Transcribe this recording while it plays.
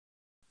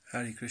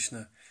Hare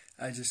Krishna.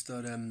 I just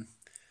thought,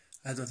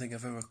 I don't think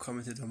I've ever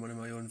commented on one of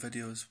my own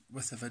videos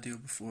with a video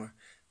before,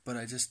 but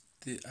I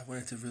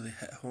wanted to really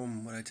hit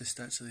home what I just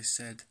actually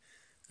said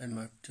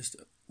in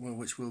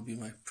which will be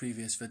my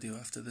previous video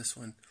after this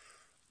one.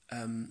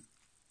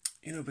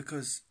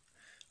 Because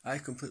I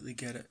completely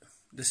get it.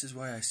 This is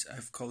why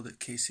I've called it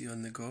KC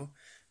on the go,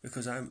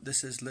 because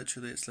this is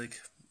literally, it's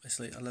like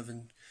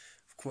 11,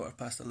 quarter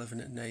past 11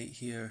 at night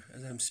here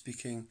as I'm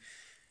speaking,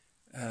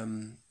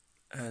 and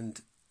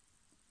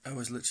I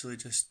was literally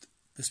just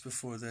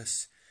before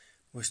this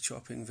was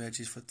chopping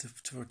veggies for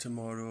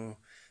tomorrow,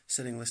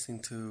 sitting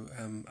listening to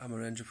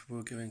Amarendra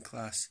Prabhu giving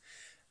class,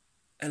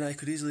 and I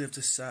could easily have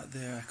just sat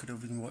there. I could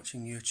have been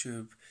watching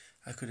YouTube,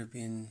 I could have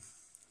been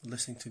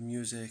listening to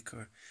music,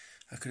 or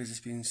I could have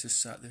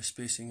just sat there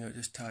spacing out,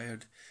 just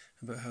tired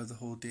about how the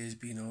whole day's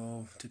been.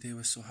 Oh, today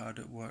was so hard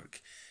at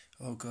work.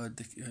 Oh God,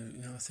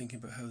 thinking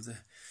about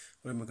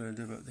what am I going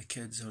to do about the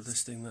kids, or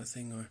this thing, that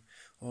thing, or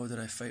oh, did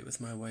I fight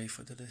with my wife,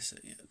 or did I say,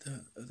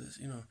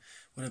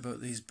 what about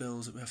these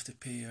bills that we have to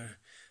pay, or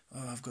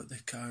oh, I've got the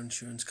car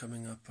insurance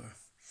coming up, or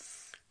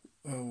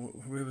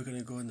where are we going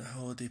to go on the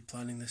holiday,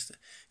 planning this.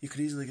 You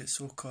could easily get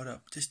so caught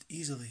up, just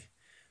easily.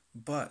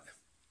 But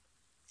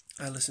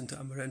I listened to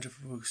Amarendra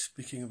Prabhu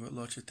speaking about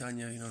Lord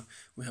Chaitanya.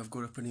 We have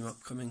Gaura Purnima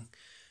upcoming,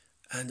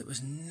 and it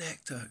was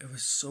nectar. It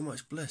was so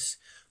much bliss.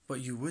 But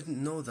you wouldn't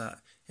know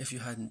that if you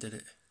hadn't did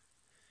it.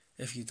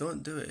 If you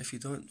don't do it, if you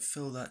don't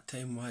fill that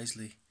time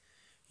wisely,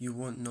 you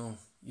won't know.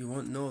 You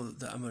won't know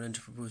that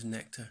Amarendra Prabhu's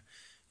nectar.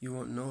 You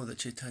won't know that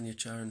Chaitanya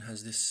Charan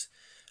has this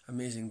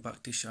amazing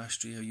Bhakti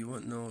Shastriya. You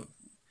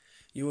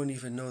won't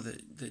even know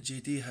that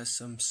JD has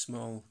some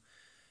small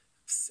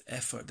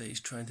effort that he's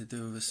trying to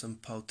do with some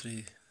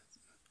paltry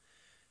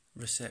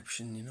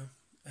reception,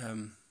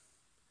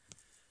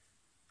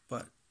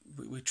 but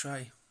we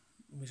try.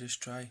 We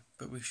just try,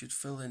 but we should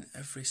fill in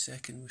every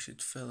second. We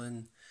should fill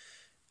in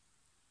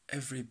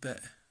every bit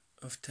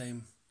of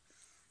time.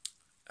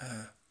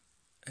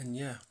 And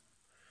yeah,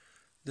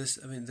 this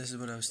is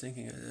what I was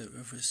thinking.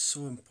 It was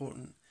so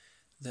important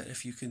that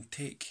if you can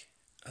take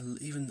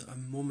even a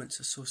moment's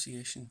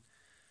association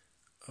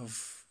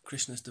of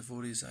Krishna's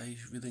devotees,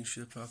 reading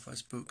Srila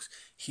Prabhupada's books,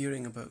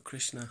 hearing about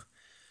Krishna,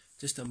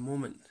 just a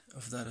moment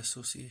of that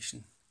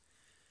association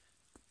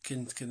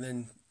can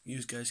then,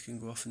 you guys can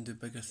go off and do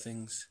bigger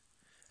things.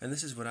 And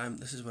this is what I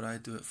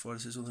do it for.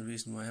 This is the only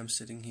reason why I'm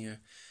sitting here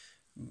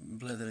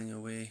blithering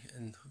away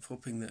and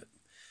hoping that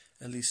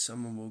at least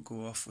someone will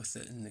go off with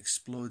it and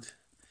explode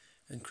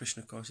in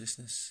Krishna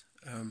consciousness.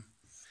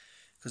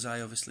 Because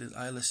I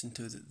listen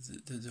to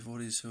the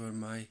devotees who are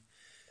my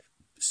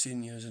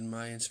seniors and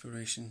my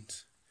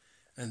inspirations,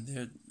 and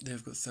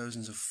they've got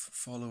thousands of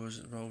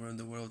followers all around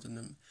the world,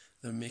 and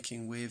they're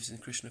making waves in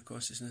Krishna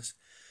consciousness.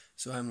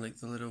 So I'm like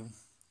the little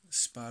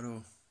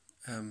sparrow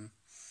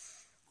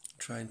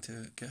trying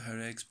to get her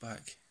eggs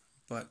back.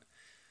 But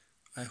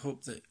I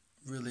hope that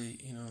really,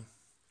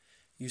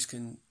 you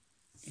can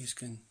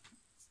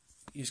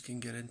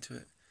get into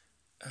it.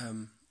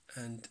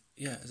 And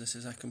yeah, as I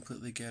says, I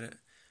completely get it.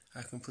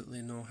 I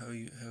completely know how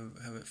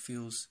it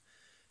feels,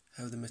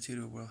 how the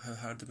material world, how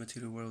hard the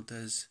material world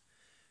is.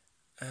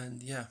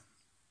 And yeah,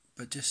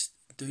 but just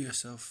do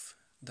yourself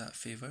that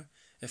favour,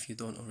 if you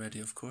don't already,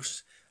 of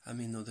course. I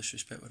mean no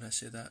disrespect when I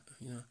say that,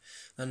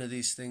 None of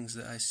these things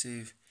that I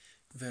say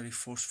very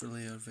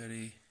forcefully or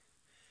very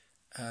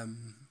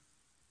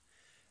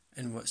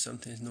in what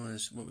sometimes known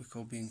as what we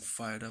call being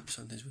fired up.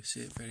 Sometimes we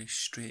say it very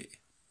straight,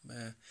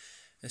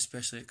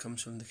 especially it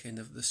comes from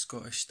the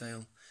Scottish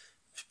style,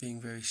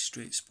 being very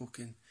straight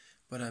spoken.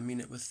 But I mean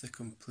it with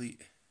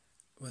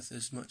with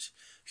as much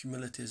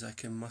humility as I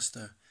can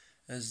muster,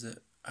 is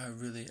that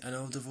and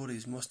all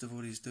devotees, most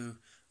devotees do,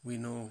 we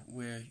know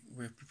where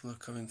people are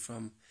coming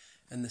from,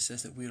 in the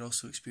sense that we're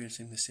also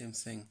experiencing the same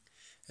thing.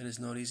 It is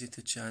not easy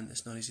to chant,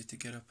 it's not easy to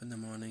get up in the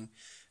morning,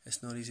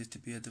 it's not easy to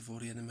be a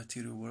devotee in the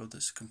material world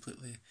that's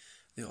completely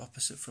the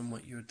opposite from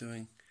what you're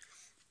doing.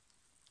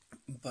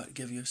 But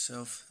give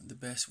yourself the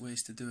best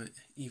ways to do it,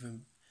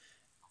 even,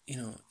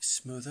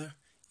 smoother,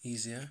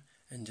 easier,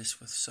 and just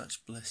with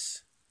such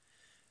bliss.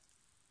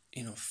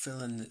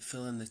 Fill in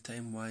the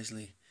time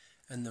wisely,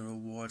 and the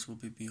rewards will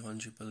be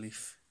beyond your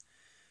belief.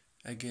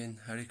 Again,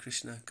 Hare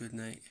Krishna, good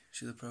night.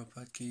 Srila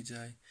Prabhupada ki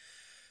jai.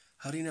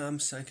 Harinam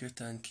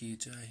Sankirtan ki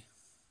jai.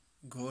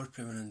 Gaur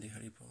Premanandi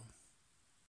Haribol.